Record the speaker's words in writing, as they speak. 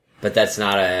But that's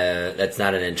not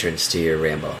an entrance to your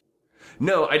ramble.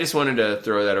 No, I just wanted to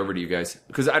throw that over to you guys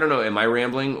because I don't know. Am I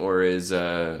rambling or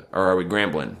are we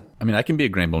grambling? I mean, I can be a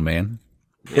Gramble man.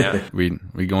 Yeah, we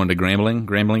going to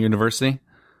Grambling University.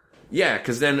 Yeah,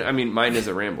 because then I mean, mine is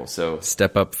a ramble. So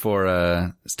step up for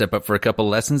a couple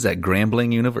lessons at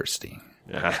Grambling University.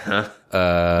 Lesson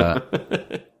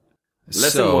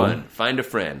 1: find a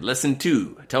friend. Lesson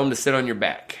 2: tell them to sit on your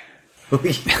back.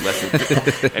 Anyway,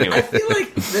 I feel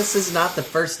like this is not the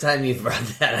first time you've brought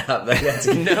that up.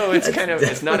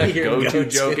 It's not a go-to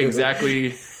joke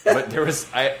exactly, but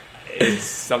it's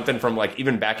something from like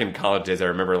even back in college days. I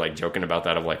remember like joking about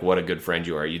that of like what a good friend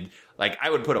you are. I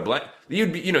would put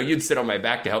you'd sit on my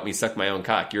back to help me suck my own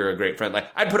cock. You're a great friend. Like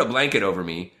I'd put a blanket over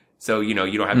me so you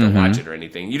don't have to watch it or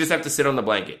anything. You just have to sit on the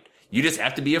blanket. You just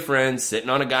have to be a friend sitting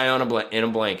on a guy in a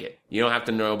blanket. You don't have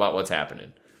to know about what's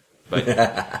happening. But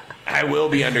I will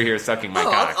be under here sucking my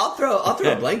cock. I'll throw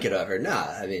a blanket over. No,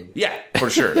 I mean... Yeah, for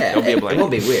sure. There'll be a blanket. It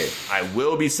won't be weird. I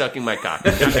will be sucking my cock.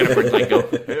 I'm not going to pretend go,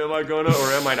 hey, am I going to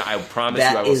or am I not? I promise you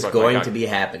I will suck my cock. That is going to be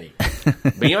happening.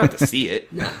 But you don't have to see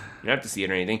it. No. You don't have to see it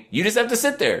or anything. You just have to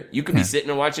sit there. You could be sitting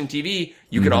and watching TV.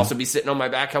 You could also be sitting on my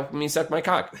back helping me suck my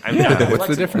cock. I'm What's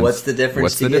the difference? What's the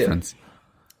difference to you? Difference?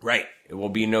 Right. It will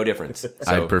be no difference. So,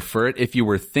 I'd prefer it if you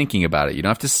were thinking about it. You don't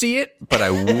have to see it, but I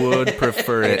would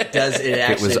prefer it if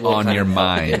it was on your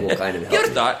mind. It will kind of help. Give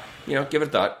it a thought. Give it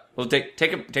a thought. Well, take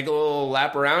a little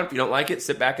lap around. If you don't like it,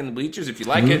 sit back in the bleachers. If you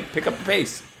like it, pick up the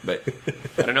pace. But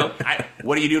I don't know.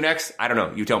 What do you do next? I don't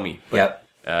know. You tell me. But, yep.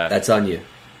 That's on you.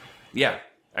 Yeah.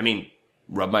 I mean,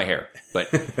 rub my hair.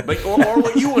 But or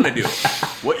what you want to do.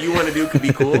 What you want to do could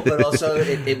be cool. But also,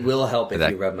 it will help if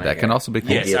you rub my hair. That can also be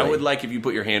cool. Yes, I would like if you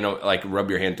put your hand, rub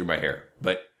your hand through my hair.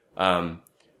 But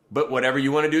whatever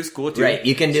you want to do is cool too. Right.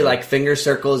 You can do finger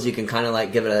circles. You can kind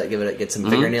of get some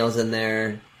fingernails in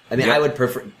there. I mean, I would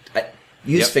prefer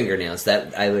use fingernails.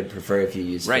 That I would prefer if you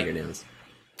use fingernails.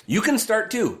 You can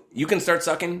start too. You can start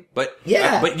sucking, but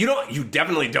but you don't. You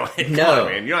definitely don't. Come on,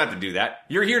 man. You don't have to do that.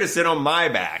 You're here to sit on my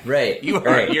back. Right. You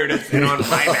are here to sit on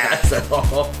my back. That's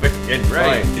all freaking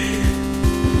right.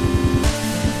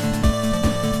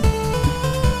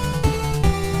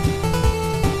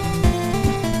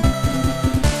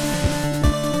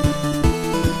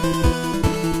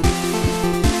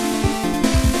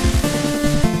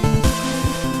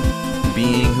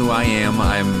 Being who I am,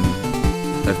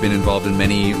 I've been involved in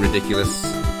many ridiculous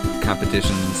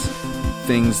competitions,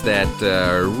 things that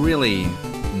are really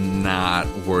not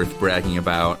worth bragging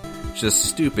about, just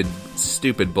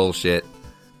stupid bullshit.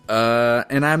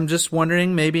 And I'm just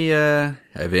wondering, maybe, have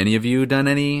any of you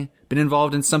been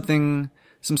involved in some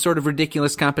sort of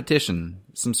ridiculous competition,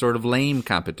 some sort of lame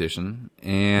competition,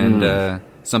 and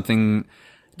something.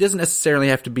 It doesn't necessarily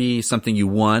have to be something you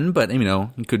won, but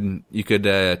you could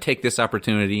take this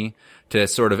opportunity to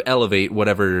sort of elevate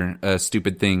whatever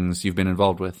stupid things you've been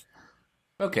involved with.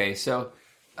 Okay, so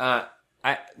I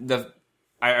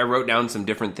wrote down some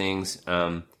different things,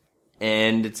 and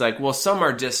it's like, well, some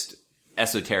are just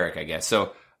esoteric, I guess.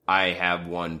 So I have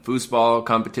won foosball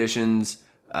competitions.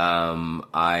 I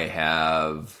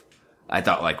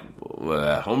thought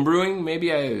homebrewing,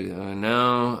 maybe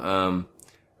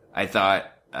I thought.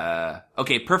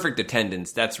 Okay, perfect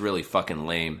attendance. That's really fucking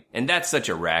lame. And that's such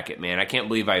a racket, man. I can't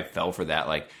believe I fell for that.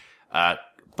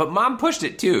 But mom pushed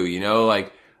it too,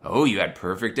 oh, you had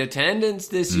perfect attendance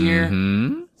this year.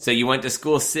 Mm-hmm. So you went to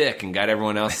school sick and got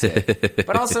everyone else sick.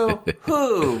 But also,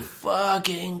 who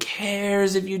fucking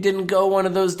cares if you didn't go one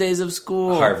of those days of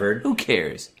school? Harvard. Who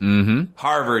cares? Mm-hmm.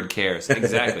 Harvard cares.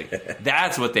 Exactly.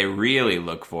 That's what they really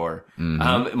look for.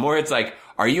 Mm-hmm. More it's like,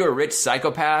 are you a rich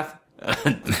psychopath?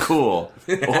 Cool.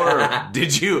 Or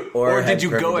did you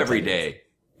go every day?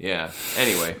 Yeah.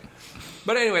 Anyway,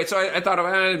 so I thought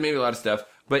of maybe a lot of stuff,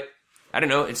 but I don't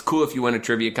know. It's cool if you win a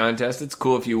trivia contest. It's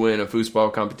cool if you win a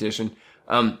foosball competition.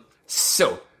 But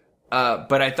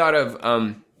I thought of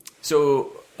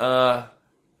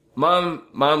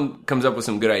mom comes up with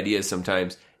some good ideas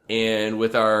sometimes, and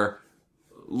with our,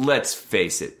 let's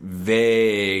face it,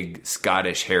 vague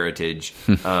Scottish heritage,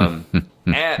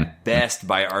 at best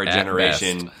by our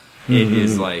generation, it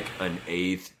is like an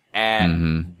eighth.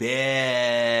 At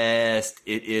best,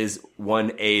 it is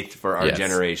 1/8 for our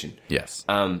generation. Yes.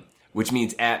 Which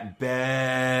means at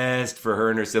best for her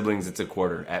and her siblings, it's a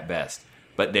quarter at best.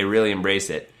 But they really embrace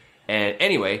it. And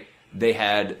anyway, they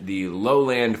had the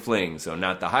lowland fling, so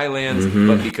not the highlands,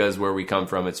 but because where we come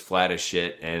from, it's flat as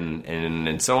shit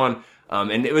and so on.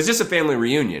 And it was just a family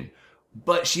reunion.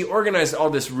 But she organized all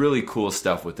this really cool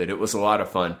stuff with it. It was a lot of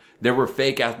fun. There were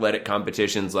fake athletic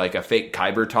competitions, like a fake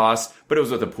Kyber toss, but it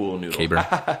was with a pool noodle.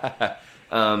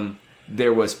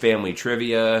 there was family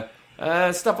trivia,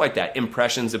 stuff like that,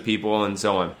 impressions of people, and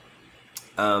so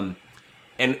on.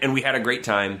 And we had a great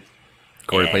time.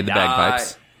 Corey played the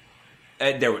bagpipes.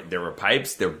 There were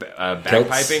pipes. There were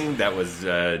bagpiping that was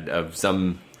of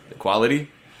some quality.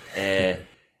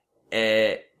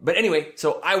 But anyway,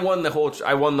 so I won the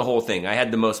whole thing. I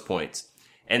had the most points,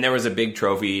 and there was a big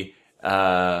trophy.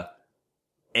 So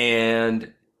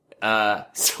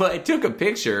I took a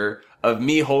picture of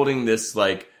me holding this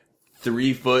like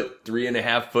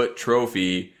 3.5 foot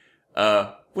trophy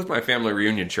with my family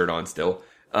reunion shirt on still.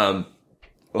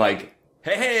 Like,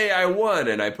 hey, I won,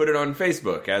 and I put it on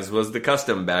Facebook, as was the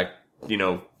custom back,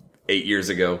 8 years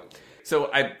ago.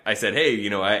 So I said, hey,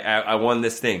 I won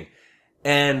this thing.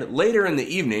 And later in the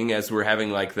evening, as we're having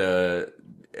like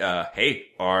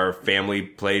our family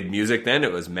played music then.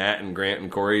 It was Matt and Grant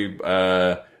and Corey,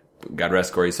 God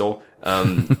rest Corey's soul,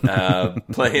 playing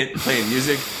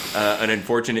music, an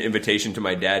unfortunate invitation to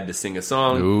my dad to sing a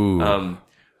song. Ooh.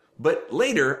 But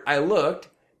later I looked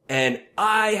and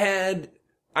I had,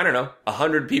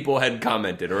 100 people had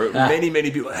commented, or many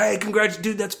people. Hey, congrats,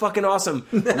 dude, that's fucking awesome.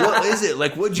 What is it?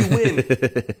 Like, what'd you win?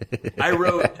 I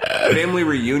wrote family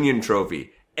reunion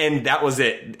trophy, and that was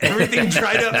it. Everything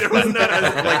dried up. There was not a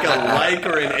like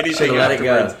or anything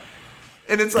afterwards.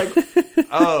 And it's like,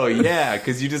 oh yeah,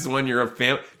 because you just won your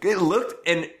family. It looked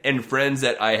and friends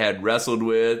that I had wrestled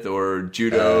with or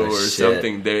judo or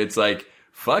something. It's like,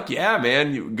 fuck yeah,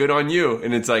 man, good on you.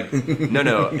 And it's like,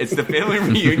 no, it's the family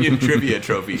reunion trivia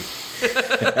trophy.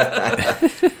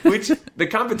 Which, the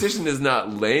competition is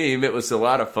not lame. It was a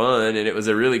lot of fun, and it was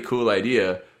a really cool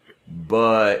idea.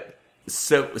 But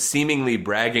so seemingly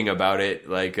bragging about it,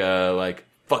 like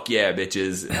fuck yeah,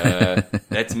 bitches.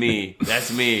 That's me.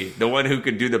 The one who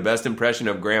could do the best impression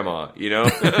of grandma,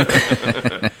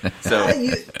 So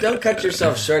you don't cut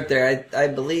yourself short there. I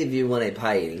believe you won a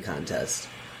pie eating contest.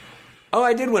 Oh,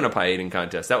 I did win a pie eating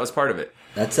contest. That was part of it.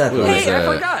 That's I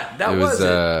forgot. That was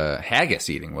it. Haggis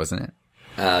eating, wasn't it?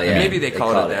 Oh, yeah. Maybe they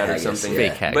called it that haggis, or something.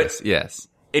 Fake haggis, but yes.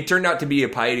 It turned out to be a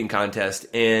pie eating contest,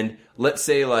 and let's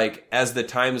say, like, as the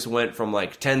times went from,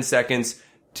 like, 10 seconds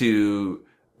to,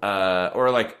 or,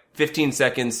 like, 15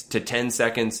 seconds to 10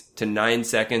 seconds to 9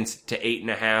 seconds to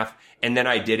 8.5, and then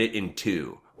I did it in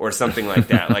 2, or something like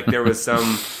that. Like, there was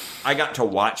I got to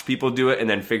watch people do it and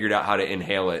then figured out how to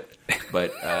inhale it.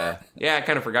 But, yeah, I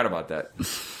kind of forgot about that.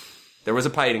 There was a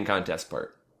pie eating contest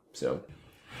part. So,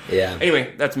 yeah.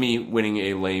 Anyway, that's me winning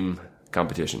a lame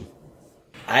competition.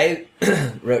 I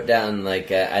wrote down,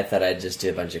 I thought I'd just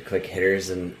do a bunch of quick hitters,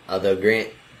 and although Grant,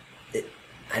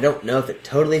 I don't know if it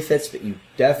totally fits, but you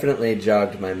definitely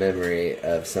jogged my memory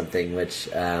of something which,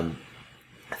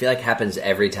 I feel like happens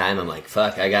every time. I'm like,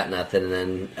 fuck, I got nothing. And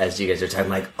then as you guys are talking,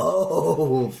 I'm like,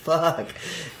 oh, fuck.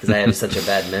 Because I have such a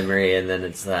bad memory. And then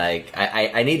it's like,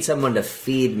 I need someone to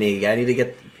feed me. I need to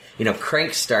get,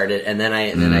 crank started. And then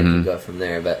I can go from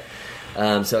there. But,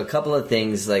 so a couple of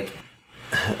things,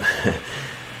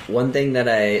 one thing that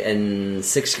in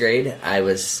 6th grade, I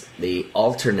was the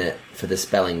alternate for the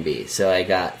spelling bee. So I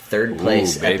got 3rd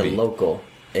place at the local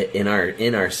in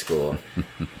our school.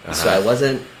 So I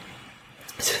wasn't,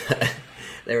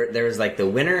 there was the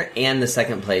winner and the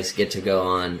 2nd place get to go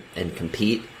on and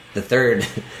compete. The 3rd,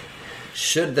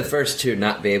 should the first 2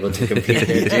 not be able to compete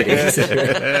their duties.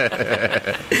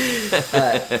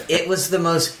 It was the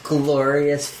most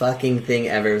glorious fucking thing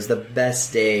ever. It was the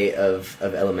best day of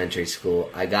elementary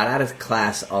school. I got out of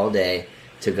class all day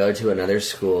to go to another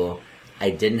school. I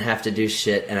didn't have to do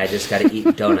shit, and I just got to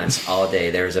eat donuts all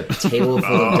day. There was a table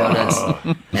full of donuts,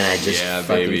 and I just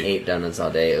ate donuts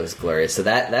all day. It was glorious. So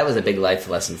that was a big life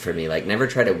lesson for me. Never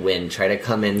try to win. Try to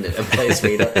come in a place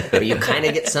where you kind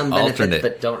of get some benefits,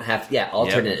 but don't have. Yeah,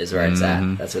 alternate is where it's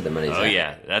at. That's where the money's at. Oh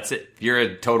yeah, that's it. You're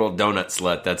a total donut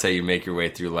slut. That's how you make your way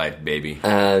through life, baby.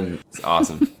 It's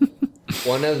awesome.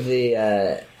 One of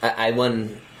the I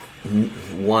won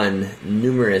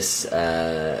numerous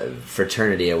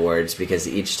fraternity awards because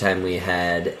each time we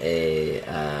had a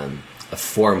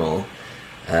formal,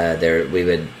 there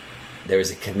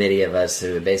was a committee of us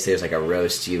who basically was like a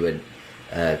roast. You would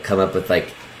come up with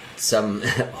some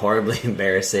horribly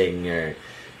embarrassing or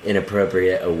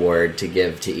inappropriate award to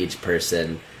give to each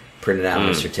person, printed out on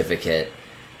a certificate.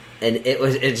 And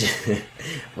it just,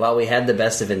 while we had the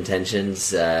best of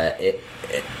intentions, it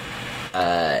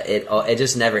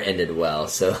just never ended well.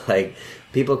 So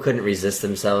people couldn't resist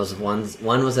themselves.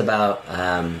 One was about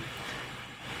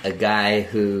a guy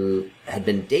who had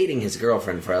been dating his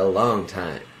girlfriend for a long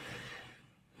time,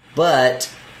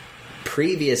 but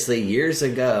previously, years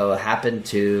ago, happened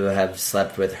to have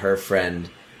slept with her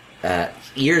friend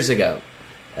years ago.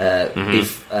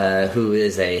 who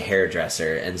is a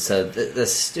hairdresser, and so the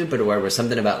stupid award was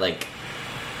something about like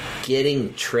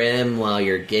getting trim while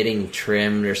you're getting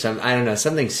trimmed or something. I don't know,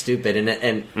 something stupid.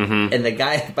 And the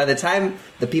guy, by the time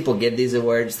the people give these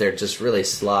awards, they're just really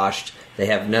sloshed. They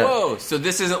have no. Whoa! So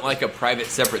this isn't like a private,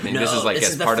 separate thing. No, this is like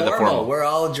as part of the formal. We're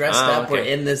all dressed up. Okay. We're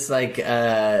in this like,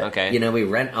 okay. You know, we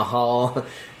rent a hall.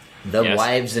 The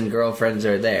wives and girlfriends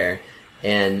are there,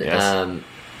 and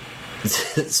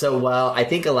so while I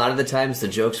think a lot of the times the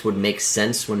jokes would make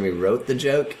sense when we wrote the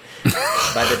joke,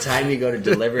 by the time you go to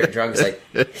deliver it drunk, it's like,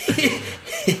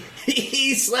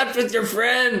 he slept with your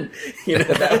friend. You know,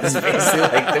 that was basically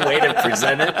like the way to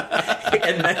present it.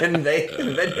 And then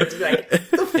it's like,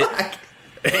 the fuck?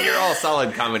 And you're all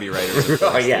solid comedy writers.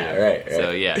 Oh, yeah, right. So,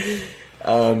 yeah.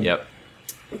 Yep.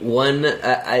 One,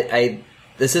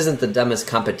 this isn't the dumbest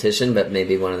competition, but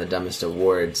maybe one of the dumbest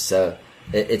awards. So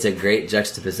it's a great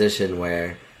juxtaposition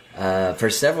where for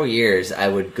several years I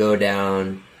would go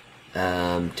down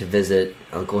to visit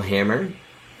Uncle Hammer,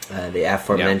 the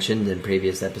aforementioned in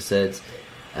previous episodes,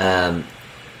 to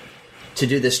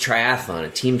do this triathlon, a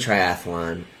team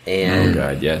triathlon. And oh,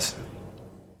 God, yes.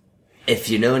 If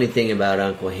you know anything about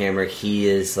Uncle Hammer, he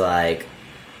is like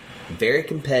very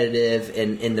competitive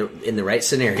in the right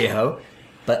scenario,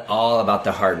 but all about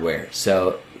the hardware.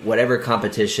 So whatever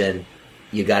competition,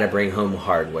 you got to bring home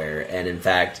hardware. And in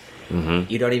fact,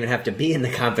 you don't even have to be in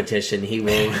the competition. He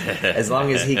will, as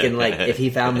long as he can, like, if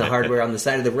he found the hardware on the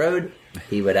side of the road,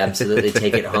 he would absolutely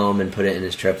take it home and put it in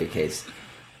his trophy case.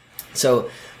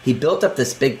 So he built up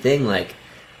this big thing, like,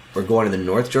 we're going to the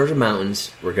North Georgia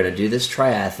mountains. We're going to do this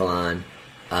triathlon.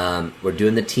 We're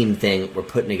doing the team thing. We're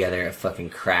putting together a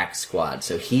fucking crack squad.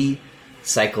 So he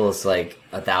cycles like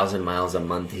 1,000 miles a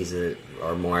month. He's a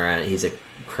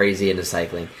crazy into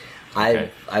cycling. I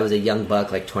was a young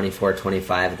buck, like 24,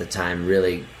 25 at the time.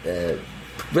 Really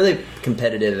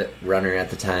competitive runner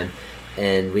at the time.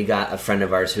 And we got a friend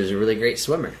of ours who's a really great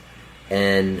swimmer.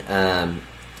 And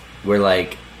we're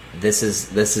like, this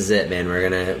is it, man. We're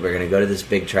gonna go to this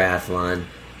big triathlon,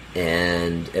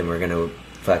 and we're gonna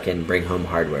fucking bring home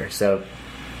hardware. So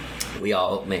we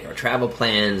all make our travel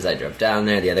plans. I drove down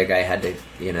there. The other guy had to,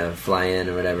 fly in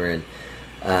or whatever.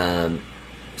 And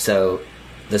so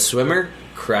the swimmer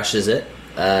crushes it.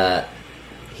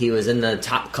 He was in the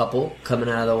top couple coming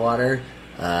out of the water.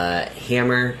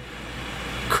 Hammer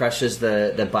crushes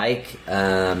the bike.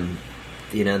 That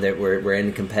we're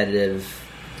in competitive.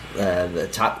 The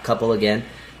top couple again.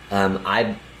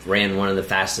 I ran one of the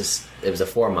fastest. It was a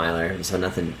 4-miler, so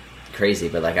nothing crazy,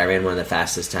 but like I ran one of the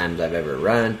fastest times I've ever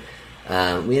run.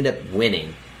 We ended up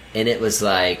winning, and it was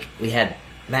like we had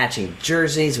matching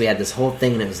jerseys. We had this whole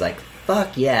thing, and it was like,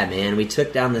 fuck yeah, man! We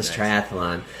took down this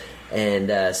triathlon,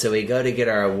 and so we go to get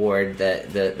our award,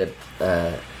 the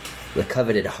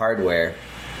coveted hardware,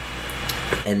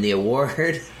 and the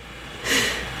award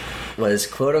was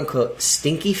quote unquote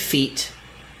stinky feet.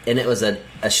 And it was a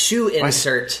shoe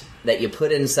insert that you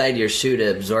put inside your shoe to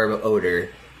absorb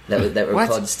odor that were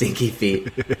called stinky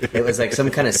feet. It was like some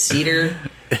kind of cedar.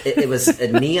 It was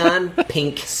a neon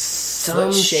pink. Some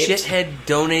shithead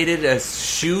donated a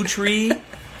shoe tree,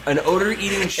 an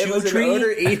odor-eating shoe tree. It was an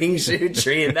odor-eating shoe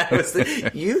tree, and that was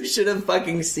you should have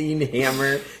fucking seen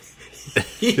Hammer.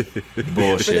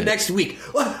 Bullshit. For the next week.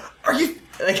 What are you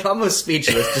like? Almost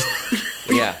speechless. Just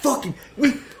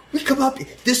we come up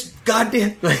this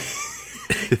goddamn.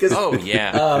 Oh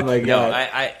yeah! Oh my god! No,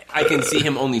 I can see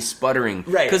him only sputtering.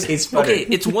 Right? Because it's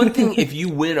one thing if you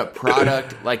win a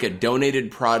product like a donated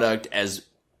product as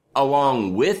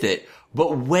along with it,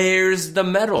 but where's the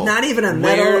medal? Not even a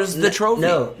medal. Where's the trophy?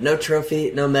 No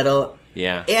trophy, no medal.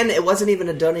 Yeah, and it wasn't even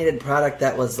a donated product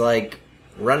that was like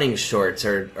running shorts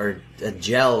or a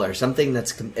gel or something.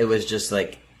 It was just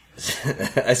like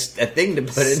a thing to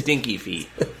put in. Stinky feet.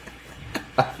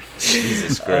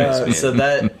 Jesus Christ, man. So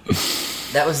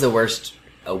that was the worst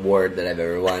award that I've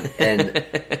ever won. And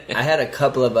I had a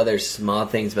couple of other small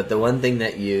things, but the one thing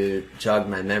that you jogged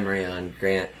my memory on,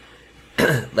 Grant,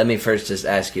 let me first just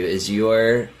ask you, is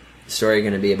your story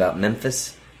going to be about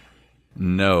Memphis?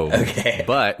 No. Okay.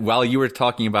 But while you were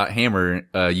talking about Hammer,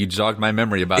 you jogged my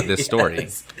memory about this story.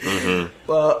 Yes. Mm-hmm.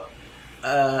 Well,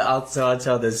 I'll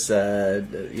tell this,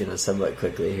 somewhat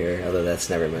quickly here, although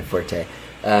that's never my forte.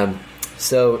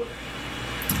 So,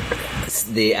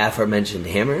 the aforementioned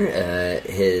Hammer,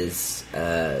 his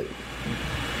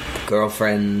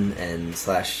girlfriend and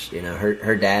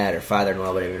her dad or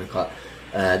father-in-law, whatever you want to call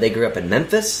it, they grew up in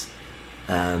Memphis.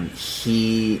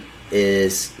 He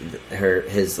is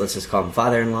his let's just call him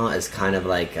father-in-law, is kind of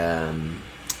like a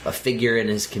figure in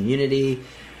his community.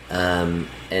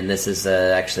 and this is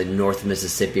actually North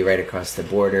Mississippi, right across the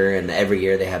border. And every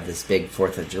year they have this big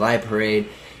 4th of July parade.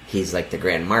 He's like the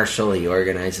Grand Marshal. He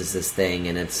organizes this thing,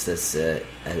 and it's this,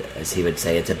 as he would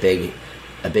say, it's a big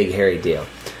hairy deal.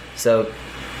 So,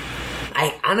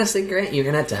 I honestly, Grant, you're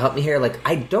gonna have to help me here. Like,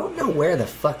 I don't know where the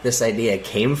fuck this idea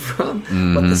came from,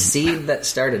 what the seed that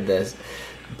started this,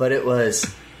 but it was,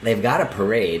 they've got a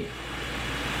parade.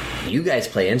 You guys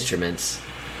play instruments.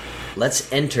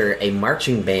 Let's enter a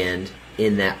marching band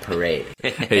in that parade.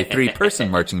 A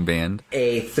 3-person marching band.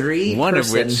 A 3-person one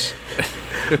of which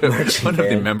one of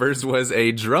the members was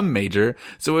a drum major,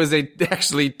 so it was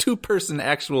actually 2-person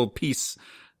actual piece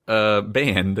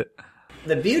band.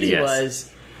 The beauty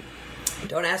was,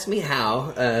 don't ask me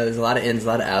how. There's a lot of ins, a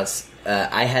lot of outs.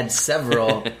 I had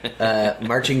several full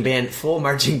marching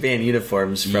band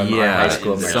uniforms from our high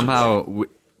school. Somehow,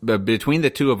 between the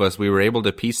two of us, we were able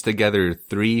to piece together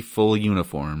 3 full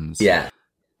uniforms. Yeah.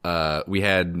 We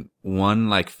had one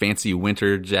like fancy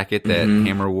winter jacket that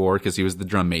Hammer wore because he was the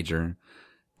drum major,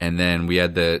 and then we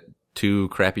had the 2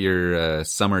 crappier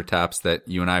summer tops that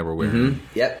you and I were wearing.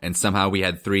 Yep. And somehow we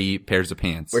had 3 pairs of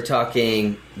pants. We're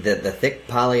talking the thick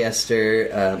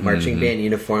polyester marching band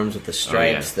uniforms with the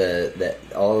stripes,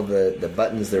 all the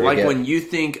buttons. That like when you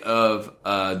think of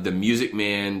the Music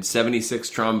Man 76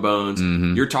 trombones,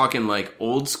 you're talking like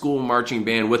old school marching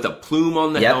band with a plume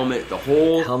on the helmet, the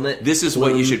whole helmet. This is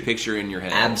what you should picture in your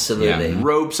head. Absolutely,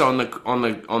 ropes on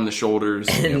the shoulders.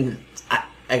 And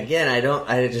again,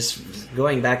 I just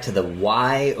going back to the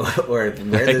why or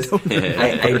where this.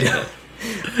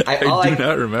 I do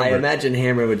not remember. I imagine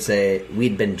Hammer would say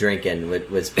we'd been drinking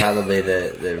was probably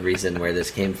the reason where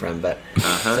this came from. But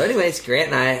so, anyways,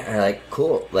 Grant and I are like,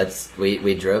 cool.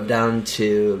 We drove down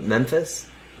to Memphis,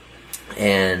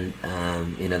 and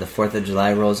the 4th of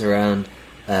July rolls around.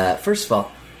 First of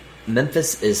all,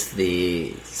 Memphis is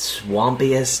the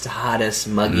swampiest, hottest,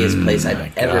 muggiest place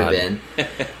I've ever been.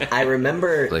 I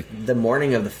remember the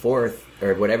morning of the 4th,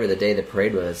 or whatever the day the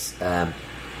parade was,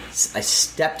 I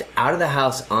stepped out of the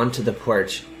house onto the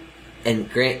porch, and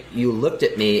Grant, you looked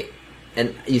at me,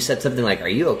 and you said something like, "Are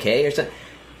you okay?" or something.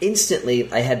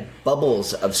 Instantly, I had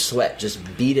bubbles of sweat just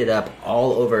beaded up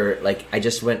all over, like I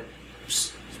just went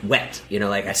wet,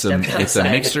 like I stepped outside. It's a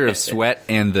mixture of sweat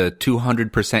and the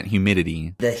 200%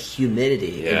 humidity. The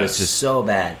humidity, it was just so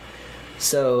bad.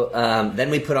 So then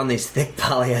we put on these thick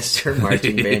polyester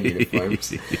marching band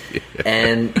uniforms,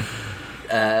 and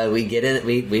we get in.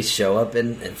 We show up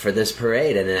for this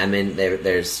parade, and I mean,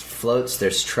 there's floats,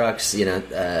 there's trucks.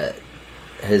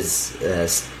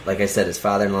 His like I said, his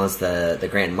father-in-law's the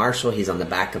Grand Marshal. He's on the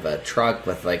back of a truck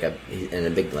with in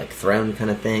a big like throne kind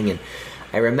of thing, and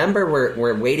I remember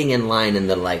we're waiting in line in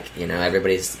the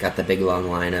everybody's got the big long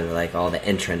line of like all the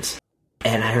entrants,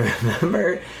 and I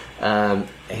remember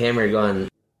Hammer going,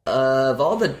 of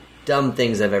all the dumb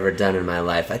things I've ever done in my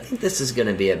life, I think this is going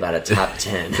to be about a top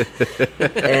 10.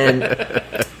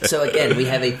 And so again, we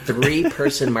have a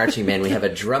 3-person marching band. We have a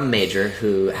drum major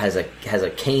who has a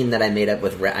cane that I made up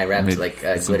with I wrapped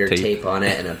glitter tape on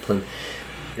it and a plume.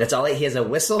 That's all. He has a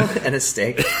whistle and a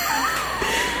stick.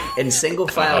 And single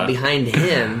file behind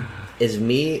him is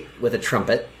me with a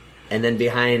trumpet, and then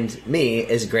behind me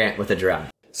is Grant with a drum.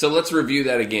 So let's review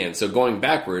that again. So going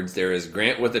backwards, there is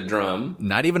Grant with a drum.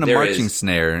 Not even a marching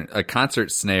snare, a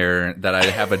concert snare that I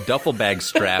have a duffel bag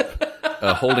strap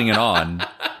holding it on.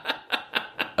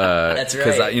 That's right.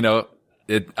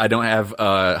 Because I don't have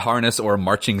a harness or a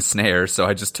marching snare, so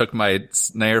I just took my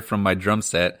snare from my drum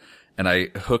set and I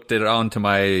hooked it onto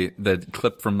the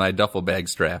clip from my duffel bag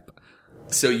strap.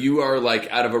 So you are like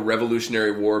out of a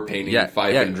Revolutionary War painting,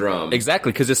 fife and drum.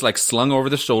 Exactly, because it's like slung over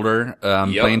the shoulder,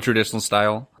 playing traditional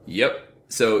style. Yep.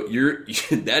 So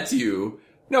that's you.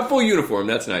 Now full uniform,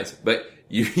 that's nice. But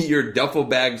you're duffel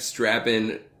bag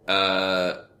strapping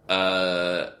a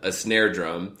snare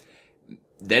drum.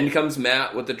 Then comes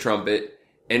Matt with the trumpet,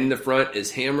 and in the front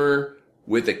is Hammer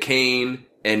with a cane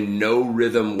and no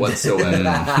rhythm whatsoever.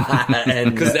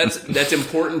 Because that's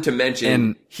important to mention.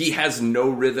 And he has no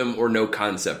rhythm or no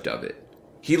concept of it.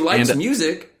 He likes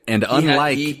music, and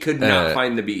he could not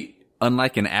find the beat.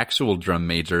 Unlike an actual drum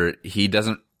major, he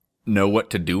doesn't know what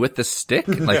to do with the stick.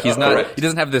 Like he's not, he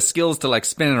doesn't have the skills to like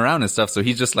spin it around and stuff. So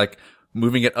he's just like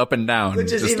moving it up and down.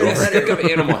 Which is even better. Of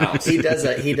Animal House. He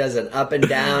does an up and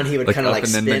down. He would kind of like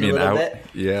spin a little bit.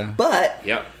 Yeah. But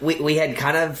we had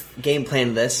kind of game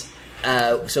planned this.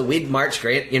 So we'd march.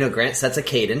 Grant sets a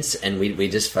cadence, and we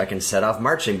just fucking set off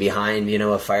marching behind,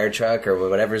 a fire truck or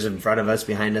whatever's in front of us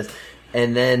behind us.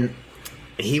 And then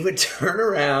he would turn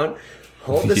around,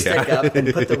 hold the stick up,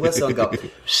 and put the whistle and go,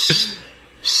 shh,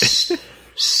 shh,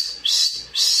 shh, shh,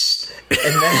 shh.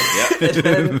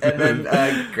 And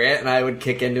then Grant and I would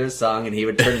kick into a song, and he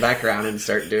would turn back around and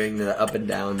start doing the up and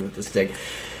down with the stick.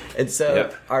 And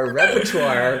so our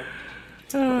repertoire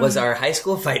was our high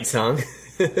school fight song.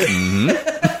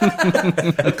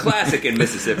 A classic in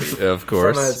Mississippi. Of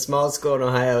course. From a small school in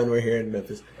Ohio, and we're here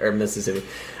in Mississippi.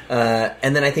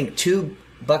 And then I think two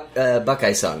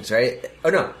Buckeye songs, right? Oh,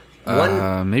 no.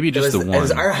 One, maybe just the one. It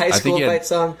was our high school fight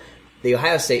song, the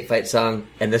Ohio State fight song,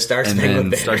 and the Star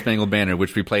Spangled Banner. Star Spangled Banner,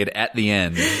 which we played at the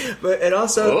end.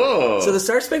 So the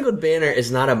Star Spangled Banner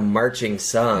is not a marching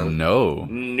song. No.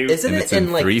 Isn't it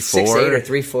in like 6/8 or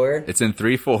 3/4? It's in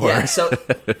 3/4. Yeah, so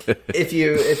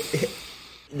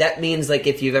that means like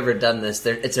if you've ever done this,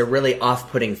 it's a really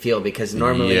off-putting feel because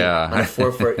normally on a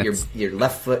 4/4 your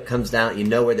left foot comes down, you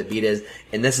know where the beat is,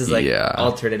 and this is like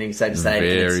alternating side to side.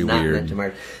 Very and it's not weird. meant to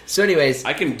march. So, anyways,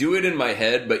 I can do it in my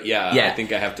head, but I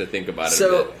think I have to think about it.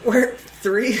 So a bit. we're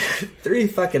three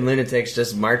fucking lunatics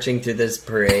just marching through this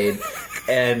parade,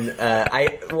 and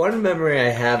one memory I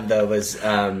have though was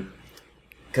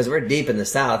because we're deep in the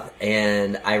South,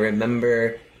 and I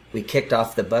remember we kicked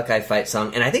off the Buckeye fight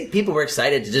song, and I think people were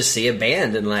excited to just see a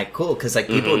band and like cool because like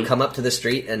people would come up to the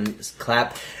street and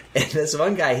clap. And this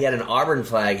one guy, he had an Auburn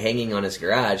flag hanging on his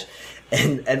garage,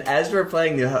 and as we're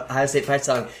playing the Ohio State fight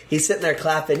song, he's sitting there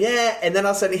clapping, and then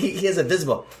all of a sudden he has a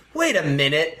visible. Wait a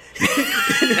minute!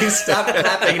 And he stopped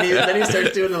clapping, and then he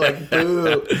starts doing the like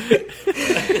boo.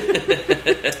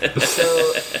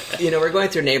 So, we're going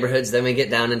through neighborhoods, then we get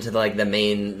down into like the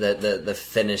main, the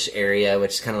finish area,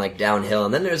 which is kind of like downhill,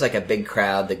 and then there's like a big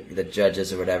crowd, the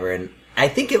judges or whatever, and I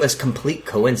think it was complete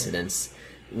coincidence.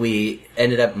 We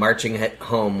ended up marching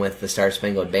home with the Star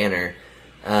Spangled Banner.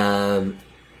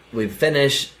 We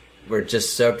finished, we're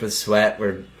just soaked with sweat,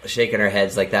 we're shaking our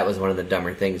heads like that was one of the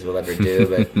dumber things we'll ever do,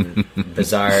 but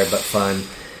bizarre but fun.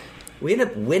 We ended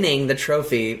up winning the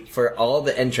trophy for all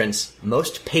the entrants,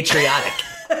 most patriotic.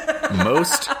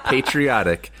 Most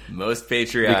patriotic. Most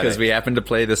patriotic. Because we happened to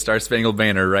play the Star Spangled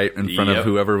Banner right in front of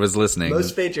whoever was listening.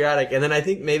 Most patriotic. And then I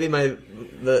think maybe my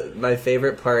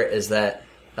favorite part is that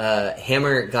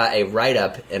Hammer got a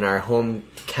write-up in our home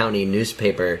county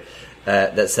newspaper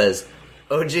that says,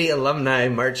 OG Alumni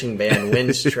Marching Band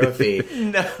wins trophy.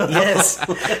 No. Yes.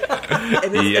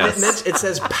 And it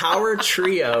says Power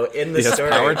Trio in the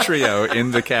story. Power Trio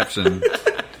in the caption.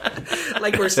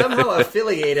 Like we're somehow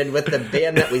affiliated with the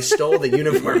band that we stole the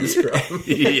uniforms from.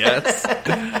 Yes.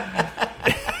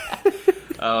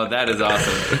 Oh, that is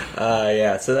awesome.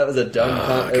 So that was a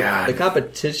dumb the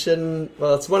competition.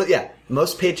 Well, it's one of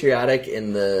most patriotic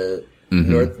in the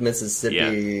North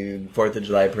Mississippi 4th of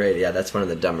July parade. Yeah, that's one of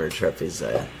the dumber trophies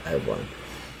I've won.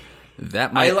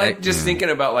 That might I like just thinking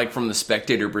about like from the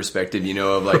spectator perspective,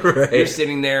 of like you're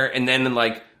sitting there and then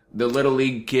like the little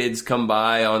league kids come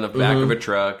by on the back of a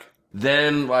truck.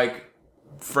 Then like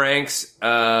Frank's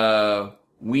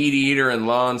weed eater and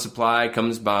lawn supply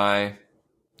comes by.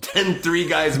 Then 3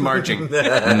 guys marching.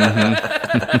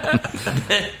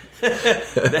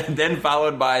 then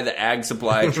followed by the ag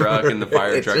supply truck and the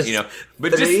fire truck,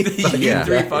 But just the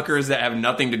 3 fuckers that have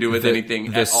nothing to do with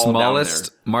anything the at all smallest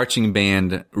down there. marching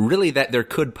band, really, that there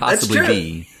could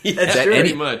possibly be. That's true.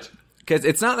 Pretty much. Because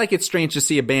it's not like it's strange to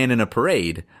see a band in a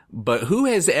parade, but who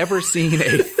has ever seen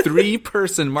a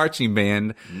 3-person marching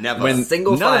band Never. when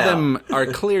Single none file. of them are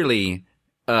clearly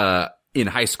in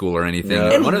high school or anything? No.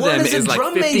 And one of them is a is like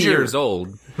drum 50 major. years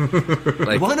old.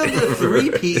 Like, One of the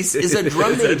 3-piece is a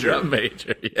drum major. a drum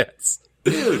major, yes.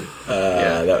 Dude.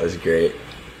 That was great.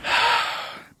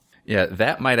 Yeah,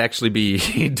 that might actually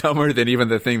be dumber than even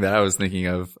the thing that I was thinking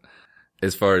of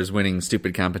as far as winning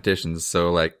stupid competitions.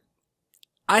 So, like,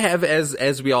 I have,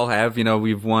 as we all have,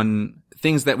 we've won,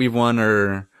 things that we've won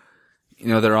are,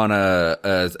 they're on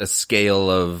a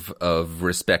scale of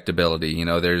respectability.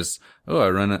 There's,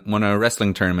 I won a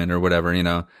wrestling tournament or whatever,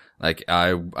 like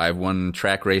I've won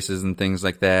track races and things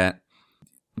like that.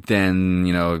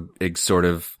 Then, it sort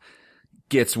of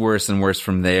gets worse and worse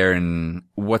from there. And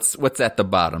what's at the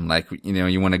bottom? Like,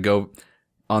 you want to go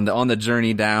on the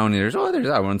journey down.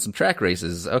 I won some track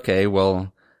races. Okay.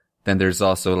 Well, then there's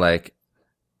also like,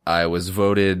 I was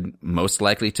voted most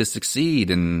likely to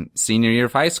succeed in senior year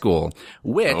of high school,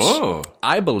 which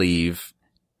I believe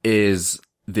is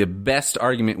the best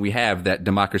argument we have that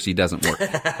democracy doesn't work.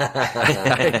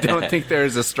 I don't think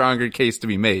there's a stronger case to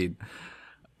be made.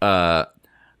 But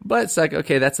it's like,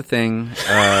 okay, that's a thing.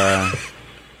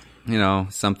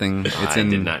 Something. I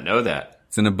did not know that.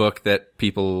 It's in a book that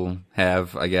people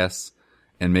have, I guess,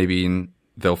 and maybe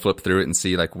they'll flip through it and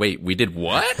see like, wait, we did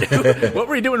what? What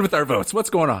were we doing with our votes? What's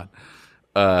going on?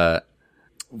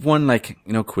 won like,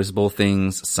 Quiz Bowl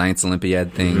things, Science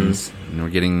Olympiad things, and we're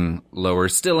getting lower,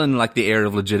 still in like the air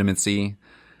of legitimacy.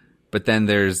 But then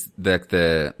there's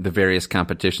the various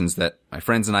competitions that my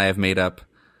friends and I have made up,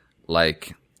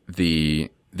 like the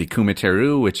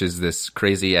Kumateru, which is this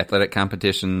crazy athletic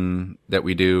competition that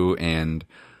we do, and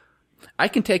I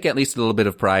can take at least a little bit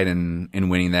of pride in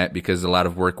winning that because a lot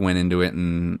of work went into it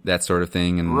and that sort of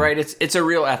thing. And right, it's a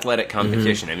real athletic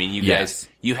competition. I mean, you guys,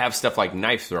 you have stuff like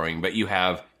knife throwing, but you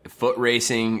have foot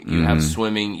racing, you have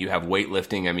swimming, you have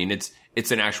weightlifting. I mean,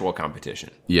 it's an actual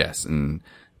competition. Yes, and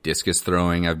discus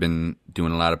throwing. I've been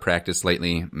doing a lot of practice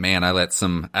lately. Man, I let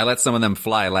some of them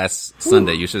fly last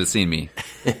Sunday. You should have seen me.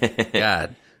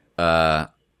 God.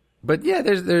 But yeah,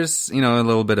 there's a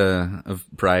little bit of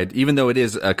pride, even though it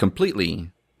is a completely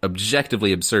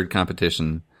objectively absurd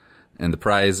competition, and the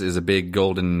prize is a big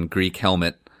golden Greek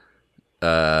helmet.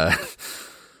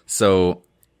 So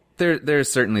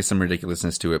there's certainly some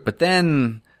ridiculousness to it. But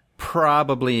then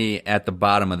probably at the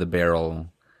bottom of the barrel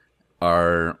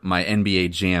are my NBA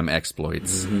Jam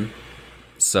exploits.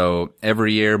 So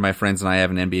every year, my friends and I have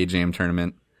an NBA Jam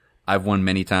tournament. I've won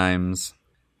many times.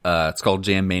 It's called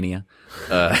Jam Mania.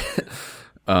 But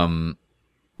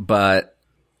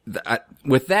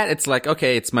with that, it's like,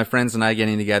 okay, it's my friends and I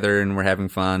getting together and we're having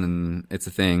fun and it's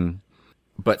a thing.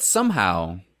 But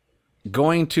somehow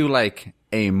going to like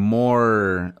a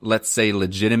more, let's say,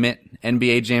 legitimate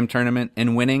NBA Jam tournament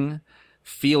and winning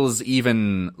feels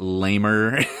even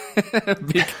lamer.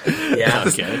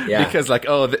 Because like,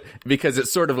 because it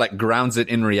sort of like grounds it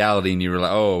in reality and you were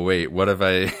like, oh wait, what have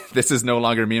this is no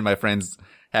longer me and my friends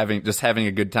having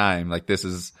a good time. Like this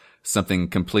is something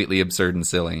completely absurd and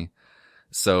silly.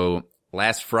 So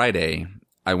last Friday,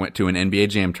 I went to an NBA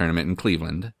Jam tournament in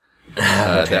Cleveland.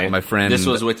 That my friend. This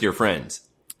was with your friends.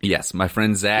 Yes, my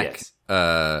friend Zach.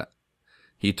 Yes.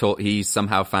 He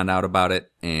somehow found out about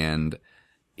it and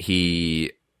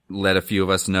he let a few of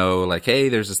us know, like, hey,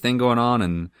 there's this thing going on,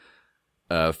 and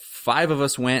 5 of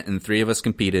us went and 3 of us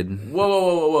competed.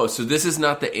 Whoa. So this is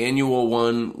not the annual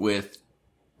one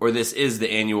or this is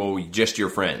the annual just your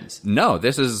friends? No,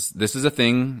 this is a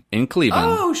thing in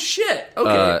Cleveland. Oh shit.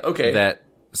 Okay. That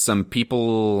some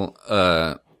people,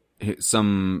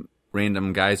 some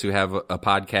random guys who have a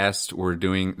podcast were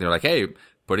doing, they're like, hey,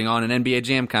 putting on an NBA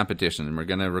Jam competition and we're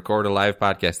going to record a live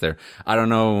podcast there. I don't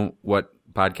know what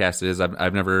podcast it is.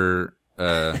 I've never,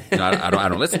 I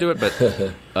don't listen to it, but,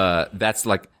 that's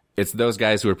like, it's those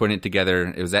guys who are putting it together.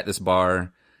 It was at this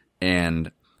bar and,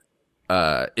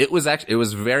 it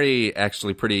was very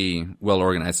actually pretty well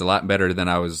organized, a lot better than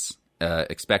I was,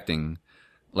 expecting.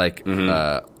 Like,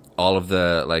 all of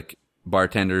the, like,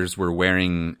 bartenders were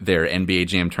wearing their NBA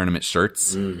Jam tournament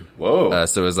shirts. Whoa.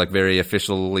 So it was like very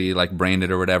officially like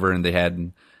branded or whatever. And they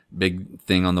had big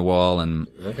thing on the wall and,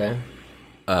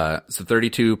 so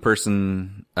 32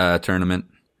 person, tournament.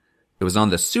 It was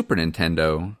on the Super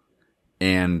Nintendo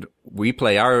and we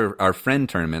play our friend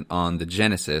tournament on the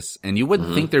Genesis and you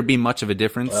wouldn't think there'd be much of a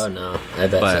difference. Oh no, I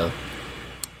bet so.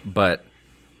 But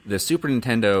the Super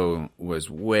Nintendo was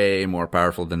way more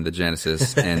powerful than the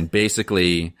Genesis and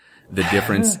basically the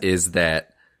difference is that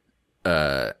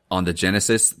on the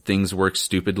Genesis, things work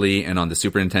stupidly, and on the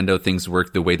Super Nintendo, things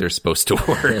work the way they're supposed to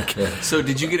work. So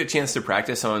did you get a chance to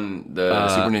practice on the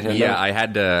Super Nintendo? Yeah, I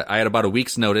had about a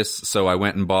week's notice, so I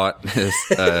went and bought this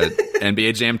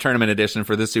NBA Jam Tournament Edition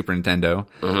for the Super Nintendo.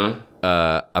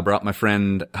 I brought my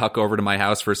friend Huck over to my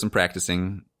house for some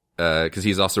practicing, because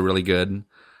he's also really good.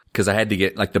 Because I had to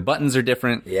get, like, the buttons are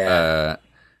different. Yeah.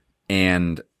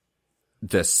 And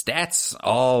the stats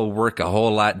all work a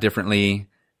whole lot differently.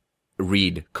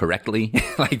 Read correctly.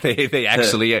 Like they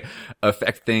actually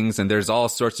affect things, and there's all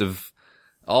sorts of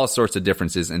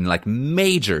differences and like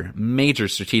major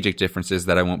strategic differences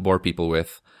that I won't bore people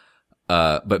with.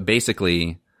 But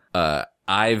basically,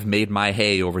 I've made my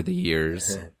hay over the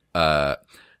years, by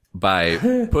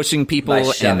pushing people by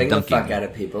shoving and dunking. The fuck out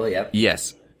of people. Yep.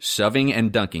 Yes. Shoving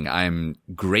and dunking. I'm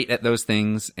great at those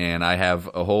things, and I have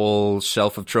a whole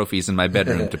shelf of trophies in my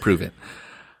bedroom to prove it.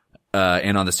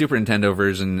 And on the Super Nintendo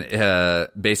version,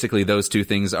 basically those two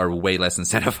things are way less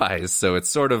incentivized. So it's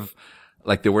sort of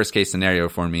like the worst case scenario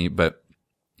for me, but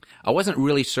I wasn't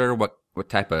really sure what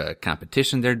type of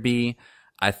competition there'd be.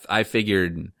 I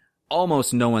figured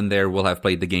almost no one there will have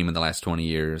played the game in the last 20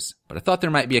 years, but I thought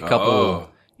there might be a couple,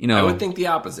 I would think the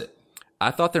opposite.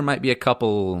 I thought there might be a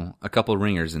couple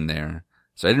ringers in there.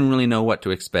 So I didn't really know what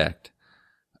to expect.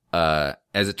 As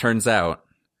it turns out,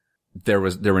 there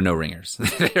were no ringers.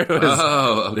 There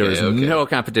was no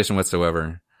competition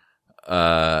whatsoever.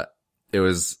 It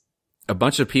was a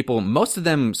bunch of people. Most of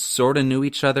them sort of knew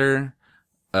each other,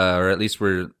 or at least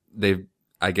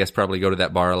I guess probably go to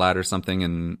that bar a lot or something,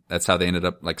 and that's how they ended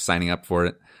up like signing up for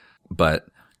it. But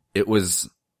it was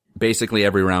basically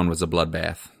every round was a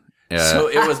bloodbath. So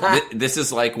it was. This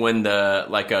is like when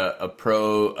a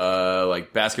pro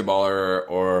like basketballer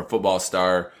or football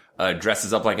star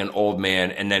dresses up like an old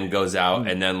man and then goes out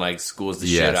and then like schools the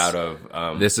shit out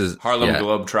of this is Harlem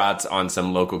Globetrots on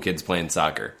some local kids playing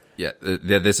soccer. Yeah,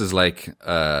 this is like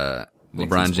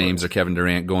LeBron James or Kevin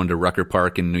Durant going to Rucker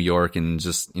Park in New York and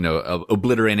just,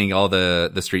 obliterating all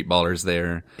the street ballers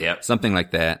there. Yep. Something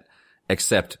like that,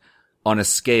 except on a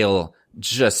scale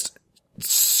just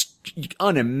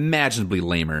unimaginably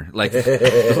lamer. Like,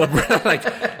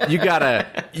 you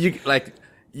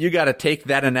gotta take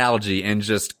that analogy and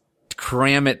just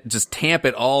cram it, just tamp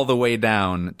it all the way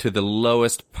down to the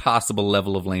lowest possible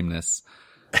level of lameness.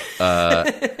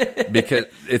 Because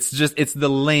it's the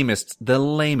lamest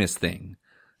thing.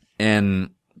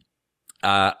 And,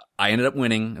 I ended up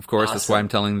winning, of course. Awesome. That's why I'm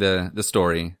telling the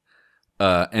story.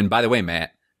 And by the way,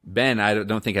 Matt, Ben, I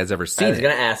don't think has ever seen it. I was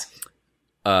going to ask.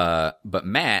 But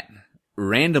Matt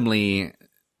randomly,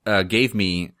 gave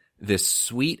me this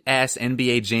sweet ass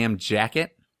NBA Jam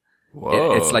jacket.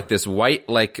 Whoa. It's like this white,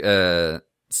 like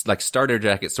starter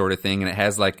jacket sort of thing. And it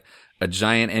has like a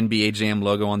giant NBA Jam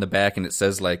logo on the back, and it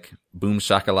says like "Boom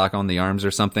Shakalaka" on the arms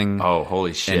or something. Oh,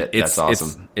 holy shit! That's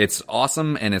awesome. It's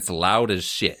awesome, and it's loud as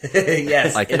shit.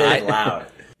 Yes, like, it is loud.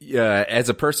 As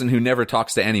a person who never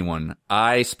talks to anyone,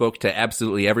 I spoke to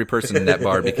absolutely every person in that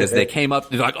bar because they came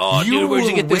up, they're like, "Oh, dude, where'd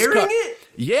you get this cup?" It?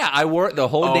 Yeah, I wore it the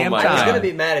whole damn time. I was gonna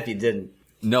be mad if you didn't.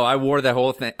 No, I wore that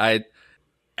whole thing.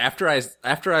 After I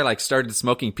like started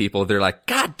smoking people, they're like,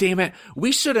 "God damn it,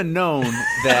 we should have known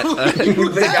that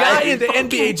the guy in the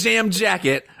NBA Jam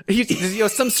jacket,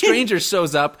 some stranger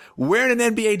shows up wearing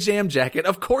an NBA Jam jacket.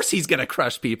 Of course he's gonna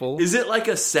crush people." Is it like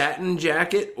a satin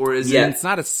jacket or is it? It's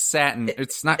not a satin.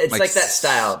 It's not. It's like that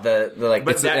style. The like.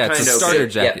 But it's a starter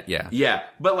jacket. Yeah. Yeah,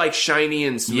 but like shiny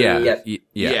and smooth.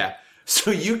 Yeah. So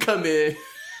you come in.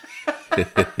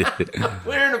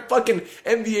 Wearing a fucking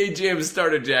NBA Jam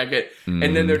starter jacket,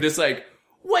 and then they're just like,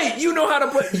 "Wait, you know how to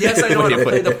play?" Yes, I know how to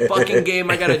play the fucking game.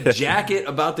 I got a jacket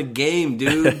about the game,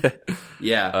 dude.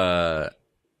 Yeah,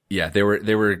 yeah. They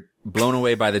were blown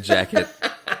away by the jacket.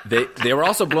 They were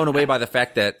also blown away by the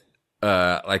fact that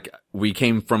like we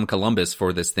came from Columbus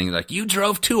for this thing. Like, you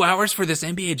drove 2 hours for this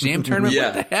NBA Jam tournament?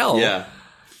 Yeah. What the hell? Yeah.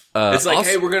 It's like,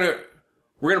 hey, we're gonna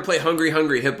play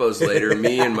Hungry Hippos later.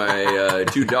 Me and my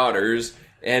 2 daughters,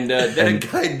 and then a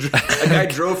guy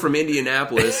drove from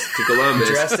Indianapolis to Columbus,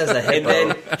 dressed as a hippo,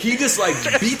 and then he just like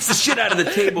beats the shit out of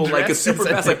the table like a super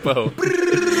fast, like bam,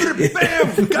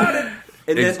 got it.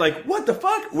 And then like, what the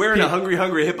fuck? Wearing a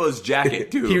Hungry Hippos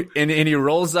jacket too. He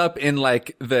rolls up in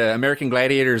like the American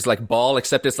Gladiators like ball,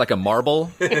 except it's like a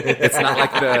marble. It's not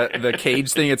like the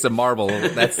cage thing, it's a marble.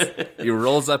 He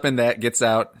rolls up in that, gets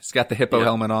out, he's got the hippo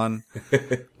helmet on.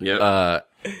 Yep.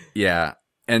 Yeah.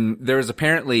 And there was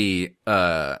apparently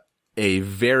a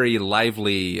very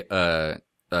lively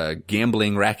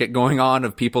gambling racket going on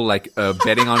of people like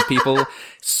betting on people.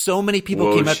 So many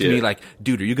people came up to me like,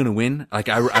 "Dude, are you gonna win?" Like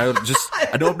I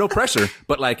don't have no pressure,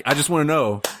 but like I just want to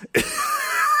know.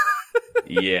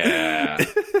 Yeah.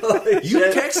 You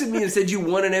texted me and said you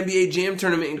won an NBA Jam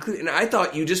tournament, and I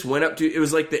thought you just went up to, it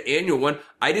was like the annual one.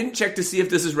 I didn't check to see if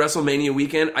this is WrestleMania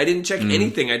weekend. I didn't check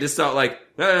anything. I just thought like,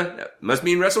 must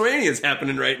mean WrestleMania is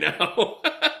happening right now.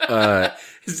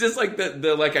 It's just like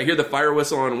the like, I hear the fire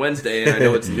whistle on Wednesday and I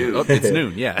know it's noon. Oh, it's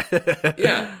noon, yeah.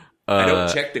 Yeah. I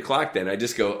don't check the clock then. I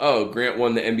just go, oh, Grant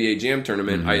won the NBA Jam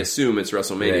tournament. I assume it's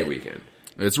WrestleMania weekend.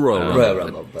 It's Royal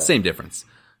Rumble, but same difference.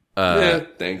 Yeah,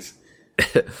 thanks.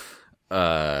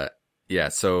 Yeah,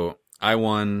 so I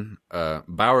won.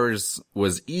 Bowers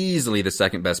was easily the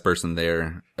second best person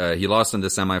there. He lost in the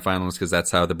semifinals because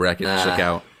that's how the bracket shook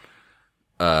out.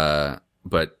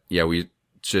 But yeah,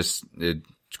 it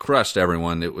crushed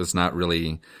everyone. It was not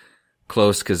really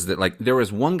close because like there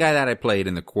was one guy that I played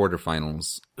in the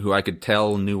quarterfinals who I could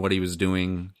tell knew what he was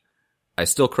doing. I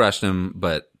still crushed him,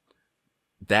 but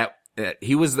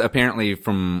he was apparently,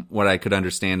 from what I could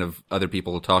understand of other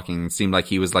people talking, seemed like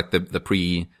he was like the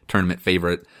pre-tournament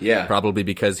favorite. Yeah. Probably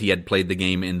because he had played the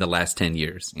game in the last 10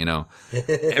 years,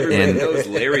 Everybody knows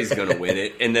Larry's gonna win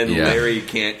it, and then Larry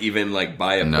can't even like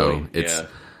buy a point.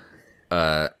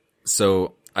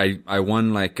 So I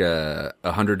won like a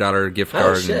 $100 gift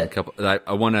card and a couple.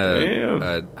 I won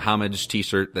a homage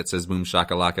T-shirt that says "Boom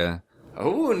Shakalaka."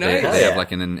 Oh, nice! They have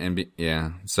like an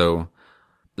NBA. So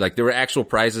like there were actual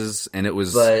prizes, and it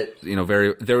was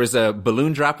there was a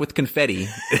balloon drop with confetti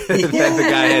that the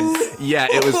guy had. Yeah,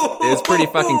 it was pretty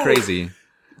fucking crazy.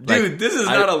 Dude, this is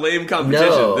not a lame competition.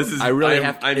 No, This is. I really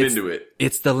I'm into it.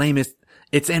 It's the lamest.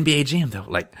 It's NBA Jam though.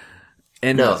 Like,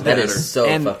 and No, that better. is so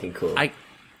and fucking cool.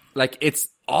 It's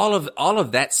all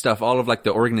of that stuff. All of like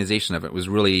the organization of it was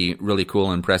really really cool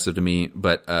and impressive to me.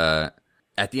 But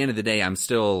at the end of the day, I'm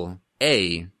still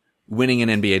winning an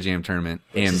NBA Jam tournament,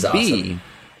 and is B awesome.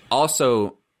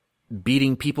 also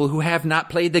beating people who have not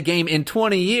played the game in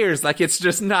 20 years. Like it's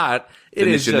just not. It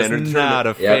is just not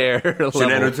a fair level.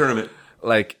 Shenanigans tournament.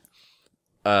 Like,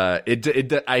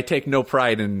 I take no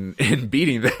pride in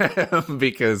beating them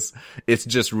because it's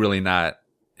just really not.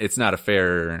 It's not a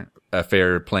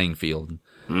fair playing field.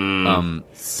 So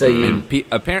you, And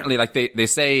apparently, like they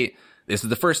say, this is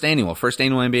the first annual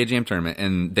NBA Jam tournament,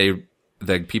 and the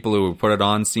people who put it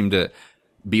on seem to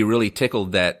be really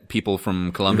tickled that people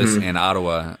from Columbus and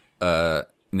Ottawa, a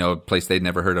place they'd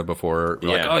never heard of before, were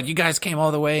like, oh, you guys came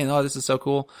all the way, and oh, this is so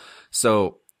cool.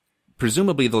 So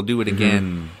presumably they'll do it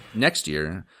again next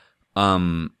year.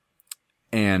 And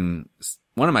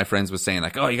one of my friends was saying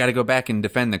like, oh, you got to go back and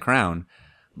defend the crown.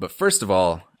 But first of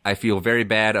all, I feel very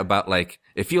bad about like,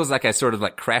 it feels like I sort of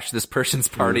like crashed this person's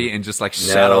party and just like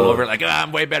shout all over like,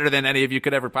 I'm way better than any of you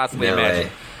could ever possibly imagine.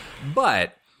 way.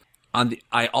 But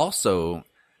I also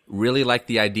really like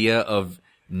the idea of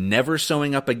never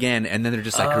showing up again, and then they're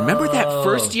just like, remember that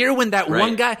first year when that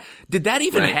one guy, did that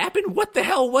even happen? What the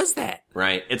hell was that?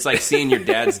 Right. It's like seeing your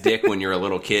dad's dick when you're a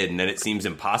little kid, and then it seems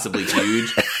impossibly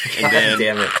huge, and then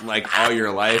damn it. like all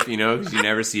your life, because you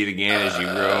never see it again as you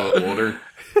grow older.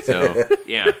 So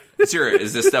yeah, sure.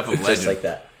 Is this stuff of legend? just like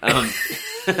that.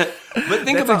 But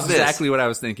think That's about exactly what I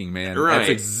was thinking, man. Right. That's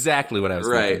exactly what I was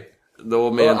this. thinking. Right. The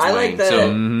old man's I Wayne. like that.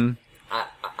 So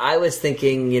I was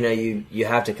thinking, you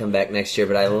have to come back next year,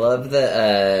 but I love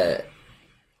the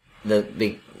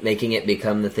making it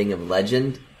become the thing of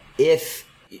legend. If,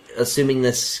 assuming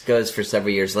this goes for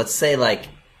several years, let's say like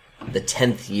the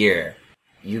 10th year,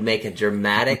 you make a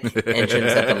dramatic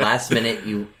entrance at the last minute.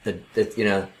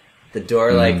 The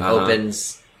door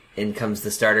opens, in comes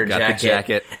the starter Got jacket. the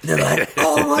jacket. And they're like,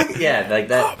 oh my, yeah, like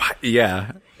that.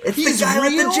 Yeah. It's the guy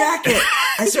with the jacket.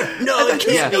 I swear, no, it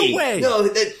can't be. No way. No,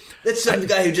 that's some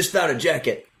guy who just found a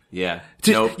jacket. yeah,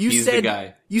 nope, he's the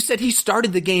guy. You said he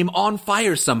started the game on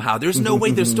fire somehow. There's no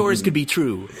way the stories could be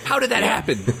true. How did that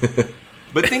happen?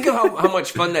 But think of how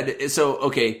much fun that is. So,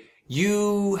 okay,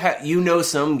 you know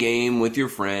some game with your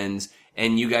friends,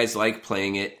 and you guys like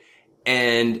playing it,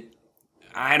 and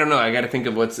I don't know. I got to think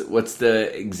of what's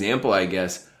the example. I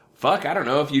guess. Fuck, I don't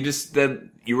know. If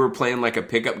you were playing like a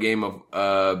pickup game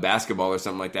of basketball or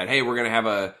something like that. Hey, we're gonna have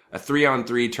a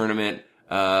 3-on-3 tournament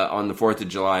on the 4th of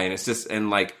July, and it's just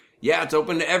it's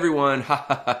open to everyone,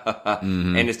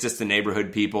 and it's just the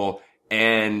neighborhood people,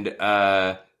 and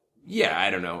I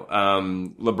don't know,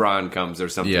 LeBron comes or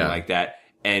something like that,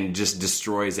 and just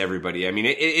destroys everybody. I mean,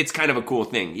 it's kind of a cool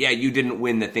thing. Yeah, you didn't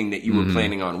win the thing that you were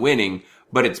planning on winning,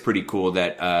 but it's pretty cool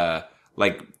that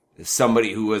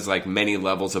somebody who was like many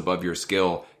levels above your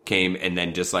skill came and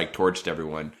then just like torched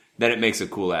everyone. Then it makes a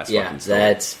cool ass fucking story.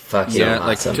 That's fucking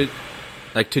awesome.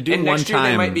 To do and one next year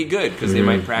time, they might be good because they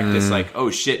might practice like,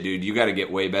 oh shit, dude, you got to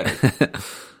get way better.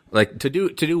 like to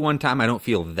do one time, I don't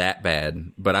feel that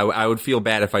bad, but I would feel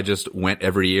bad if I just went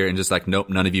every year and just like, nope,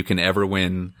 none of you can ever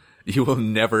win. You will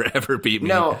never ever beat me.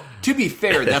 Now, to be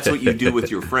fair, that's what you do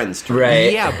with your friends, too.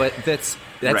 Right. Yeah, but that's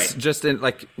Right. just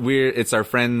it's our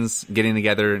friends getting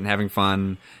together and having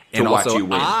fun. And watch also, you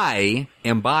win. I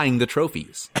am buying the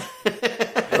trophies.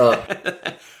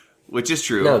 Which is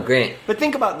true. No, Grant. But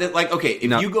think about that. Like, okay,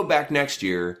 if you go back next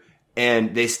year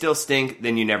and they still stink,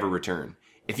 then you never return.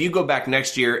 If you go back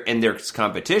next year and there's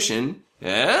competition,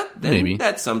 then Maybe.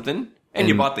 that's something. And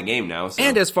you bought the game now. So.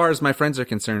 And as far as my friends are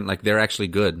concerned, like they're actually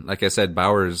good. Like I said,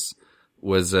 Bowers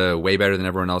was way better than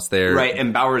everyone else there. Right,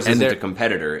 and Bowers isn't a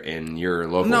competitor in your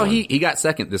local No, one. he got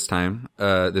second this time,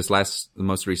 the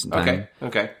most recent time.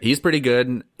 Okay. He's pretty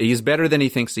good. He's better than he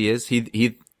thinks he is.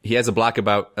 He has a block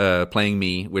about playing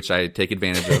me, which I take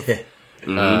advantage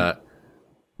of.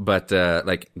 But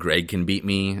like Greg can beat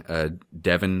me.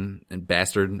 Devin and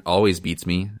Bastard always beats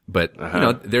me. But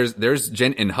there's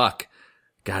Jen and Huck.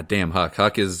 God damn Huck.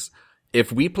 Huck is,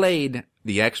 if we played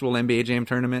the actual NBA Jam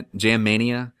tournament, Jam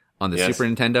Mania, on the Super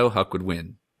Nintendo, Huck would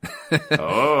win.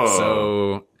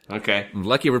 So okay. I'm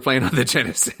lucky we're playing on the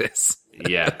Genesis.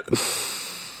 Yeah.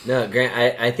 No,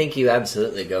 Grant, I think you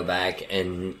absolutely go back,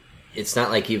 and it's not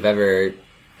like you've ever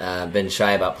been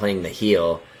shy about playing the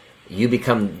heel. You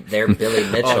become their Billy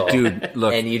Mitchell. Oh, dude,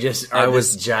 look. And you just are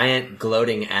this giant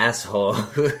gloating asshole.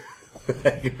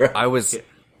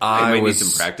 I might need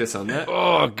some practice on that.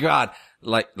 Oh God.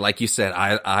 Like you said,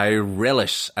 I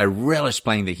relish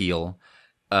playing the heel.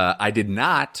 I did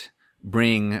not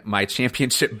bring my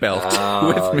championship belt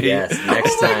with me. Yes,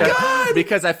 next time.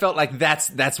 Because I felt like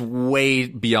that's way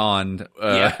beyond what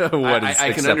is I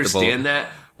can acceptable. understand that.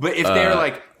 But if they're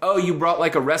like, oh, you brought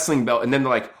like a wrestling belt, and then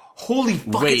they're like, holy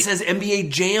fuck, Wait. it says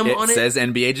NBA Jam on it? It says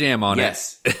NBA Jam on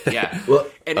yes. it. Yeah. Well,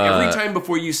 and every time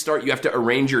before you start, you have to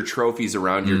arrange your trophies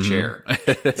around your chair.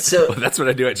 So Well, that's what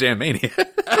I do at Jam Mania.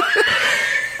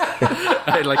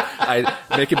 I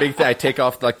make a big thing. I take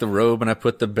off like the robe and I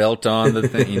put the belt on the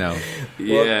thing, well,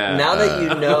 Yeah. now that you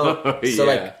know, so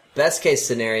Yeah. like best case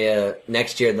scenario,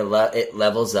 next year it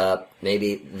levels up.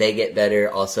 Maybe they get better.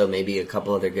 Also, maybe a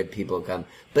couple other good people come.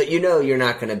 But you're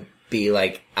not going to be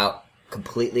like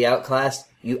completely outclassed.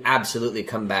 You absolutely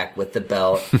come back with the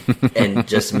belt and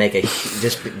just be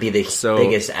the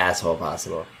biggest asshole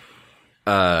possible.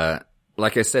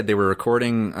 Like I said, they were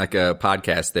recording like a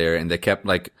podcast there, and they kept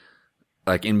like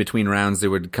in between rounds, they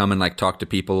would come and like talk to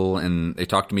people, and they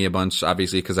talked to me a bunch,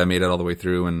 obviously, because I made it all the way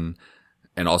through, and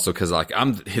also because like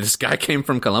this guy came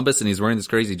from Columbus and he's wearing this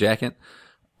crazy jacket,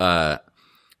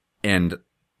 and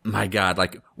my God,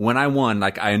 like when I won,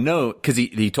 like I know because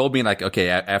he told me like, okay,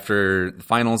 after the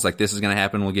finals, like this is gonna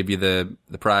happen, we'll give you the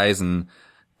prize and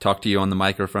talk to you on the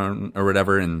microphone or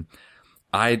whatever, and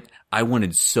I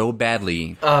wanted so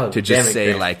badly to just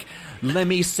say like, let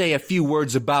me say a few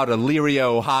words about Elyria,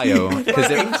 Ohio, because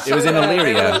it was in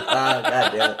Elyria.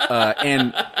 God damn it.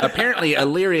 And apparently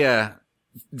Elyria,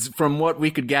 from what we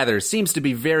could gather, seems to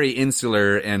be very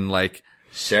insular and like,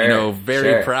 Sure,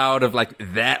 very proud of like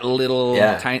that little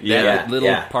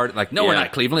part. Like, no, we're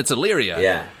not Cleveland, it's Elyria.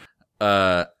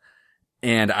 Yeah.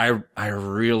 And I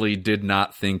really did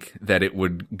not think that it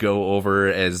would go over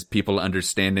as people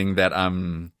understanding that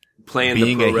I'm Playing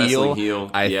being the pro a wrestling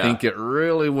heel. I think it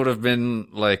really would have been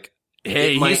like,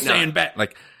 hey, he's staying back.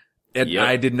 Like,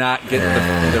 I did not get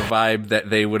the vibe that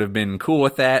they would have been cool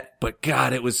with that. But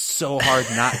God, it was so hard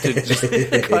not to just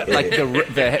cut like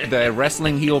the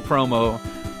wrestling heel promo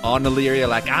on Elyria.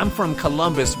 Like, I'm from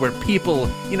Columbus, where people,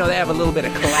 they have a little bit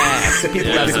of class.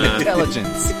 People have some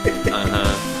intelligence.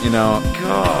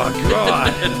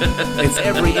 God, it's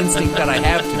every instinct that I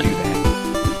have to do that.